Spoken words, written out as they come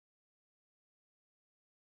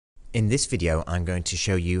In this video, I'm going to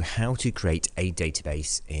show you how to create a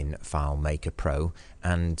database in FileMaker Pro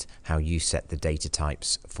and how you set the data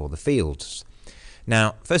types for the fields.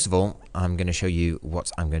 Now, first of all, I'm going to show you what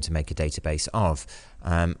I'm going to make a database of.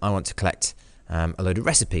 I want to collect a load of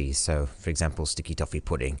recipes, so for example sticky toffee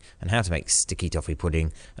pudding, and how to make sticky toffee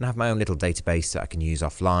pudding, and have my own little database that I can use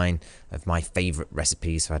offline of my favourite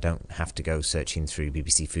recipes so I don't have to go searching through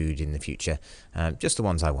BBC Food in the future, just the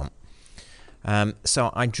ones I want.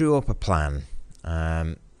 So I drew up a plan.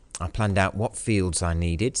 I planned out what fields I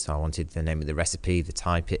needed, so I wanted the name of the recipe, the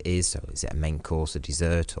type it is, so is it a main course, a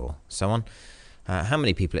dessert, or so on. How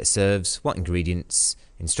many people it serves, what ingredients,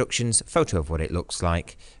 instructions, photo of what it looks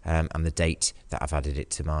like, and the date that I've added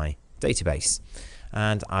it to my database.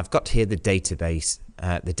 And I've got here the database,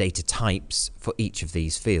 the data types for each of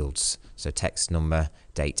these fields. So text, number,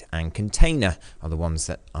 date, and container are the ones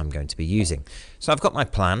that I'm going to be using. So I've got my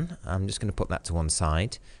plan. I'm just going to put that to one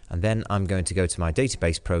side, and then I'm going to go to my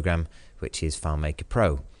database program, which is FileMaker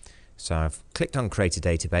Pro. So I've clicked on Create a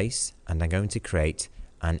Database, and I'm going to create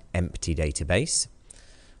an empty database.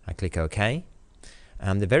 I click OK,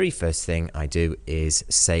 and the very first thing I do is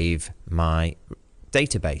save my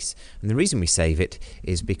database. And the reason we save it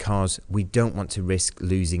is because we don't want to risk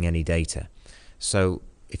losing any data. So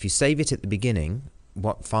if you save it at the beginning,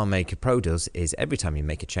 what FileMaker Pro does is every time you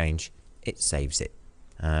make a change, it saves it.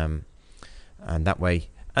 And that way,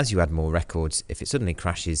 as you add more records, if it suddenly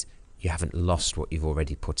crashes, you haven't lost what you've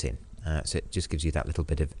already put in. So it just gives you that little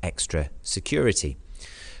bit of extra security.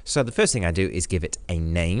 So the first thing I do is give it a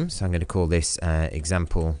name. So I'm going to call this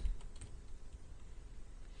example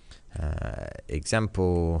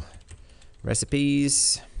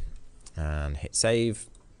recipes, and hit save.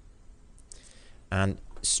 And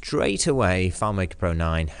straight away, FileMaker Pro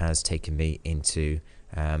 9 has taken me into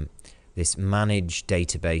this manage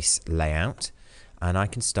database layout, and I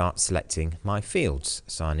can start selecting my fields.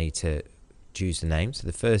 So I need to choose the name. So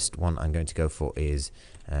the first one I'm going to go for is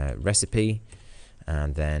recipe,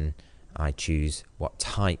 and then I choose what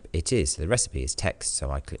type it is. So the recipe is text,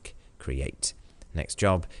 so I click create. Next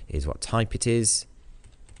job is what type it is,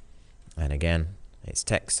 and again it's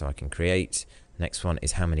text, so I can create. Next one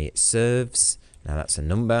is how many it serves. Now that's a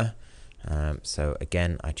number, so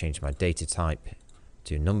again I change my data type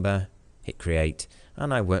to number, hit create,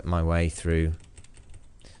 and I work my way through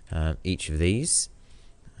each of these.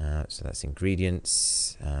 So that's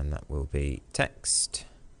ingredients, and that will be text.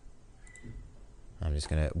 I'm just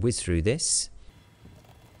going to whiz through this.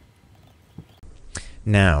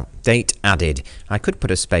 Now, date added. I could put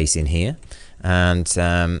a space in here, and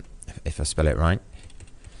if I spell it right,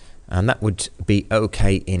 and that would be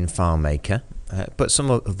okay in FileMaker. But some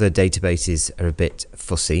of the databases are a bit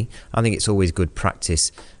fussy. I think it's always good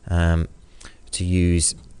practice to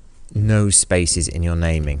use no spaces in your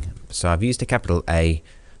naming. So I've used a capital A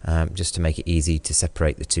just to make it easy to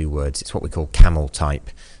separate the two words. It's what we call camel type.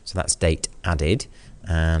 So that's date added,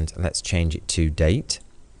 and let's change it to date,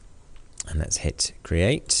 and let's hit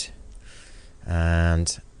create.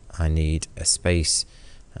 And I need a space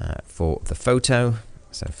for the photo,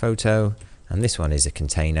 so photo, and this one is a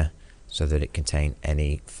container so that it contain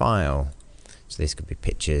any file. So this could be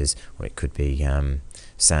pictures, or it could be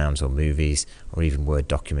sounds or movies, or even Word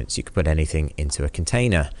documents. You could put anything into a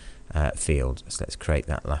container field. So let's create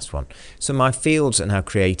that last one. So my fields are now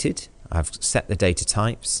created. I've set the data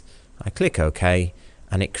types. I click OK,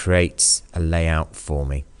 and it creates a layout for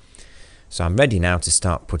me. So I'm ready now to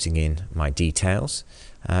start putting in my details.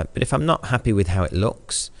 But if I'm not happy with how it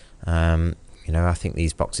looks, you know, I think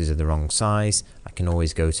these boxes are the wrong size, I can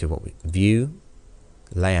always go to view,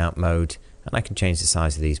 layout mode, and I can change the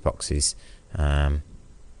size of these boxes. So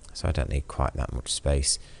I don't need quite that much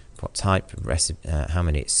space. What type of recipe, how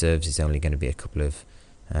many it serves is only going to be a couple of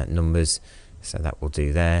numbers, so that will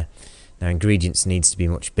do there. Now ingredients needs to be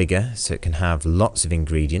much bigger, so it can have lots of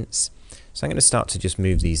ingredients. So I'm going to start to just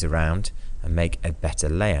move these around and make a better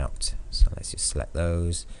layout. So let's just select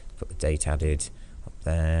those, put the date added up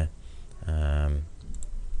there, and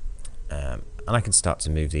I can start to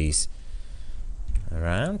move these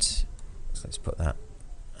around. So let's put that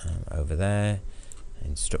over there.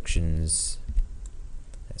 Instructions,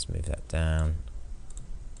 let's move that down.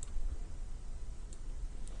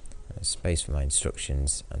 There's space for my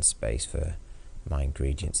instructions and space for my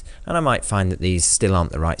ingredients. And I might find that these still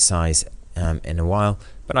aren't the right size in a while,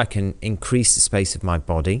 but I can increase the space of my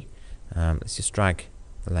body. Let's just drag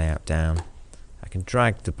the layout down. I can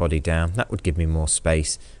drag the body down. That would give me more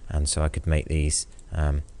space, and so I could make these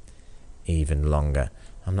even longer.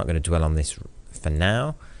 I'm not going to dwell on this for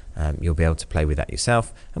now. You'll be able to play with that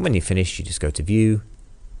yourself, and when you finish you just go to view,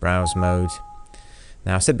 browse mode,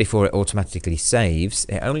 Now I said before it automatically saves.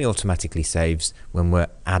 It only automatically saves when we're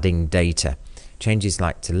adding data. Changes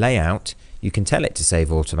like to layout, you can tell it to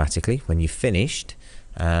save automatically when you've finished,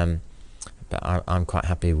 but I'm quite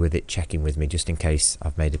happy with it checking with me just in case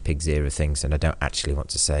I've made a pig zero things and I don't actually want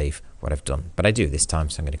to save what I've done. But I do this time,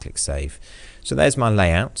 so I'm going to click save. So there's my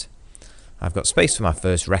layout. I've got space for my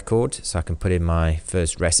first record, so I can put in my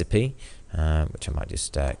first recipe, which I might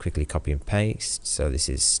just quickly copy and paste. So this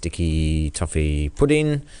is sticky toffee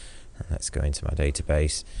pudding. Let's go into my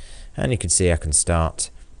database, and you can see I can start.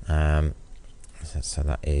 So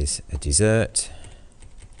that is a dessert.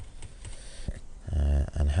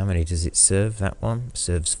 And how many does it serve? That one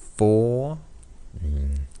serves 4.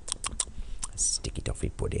 Sticky toffee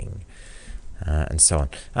pudding, and so on.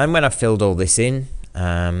 And when I've filled all this in,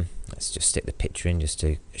 let's just stick the picture in just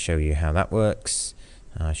to show you how that works.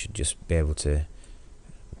 I should just be able to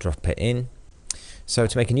drop it in. So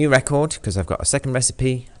to make a new record, because I've got a second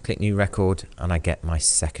recipe, click new record and I get my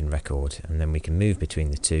second record, and then we can move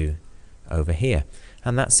between the two over here.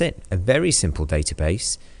 And that's it. A very simple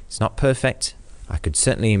database. It's not perfect. I could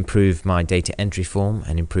certainly improve my data entry form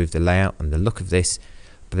and improve the layout and the look of this,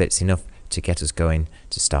 but it's enough to get us going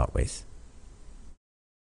to start with.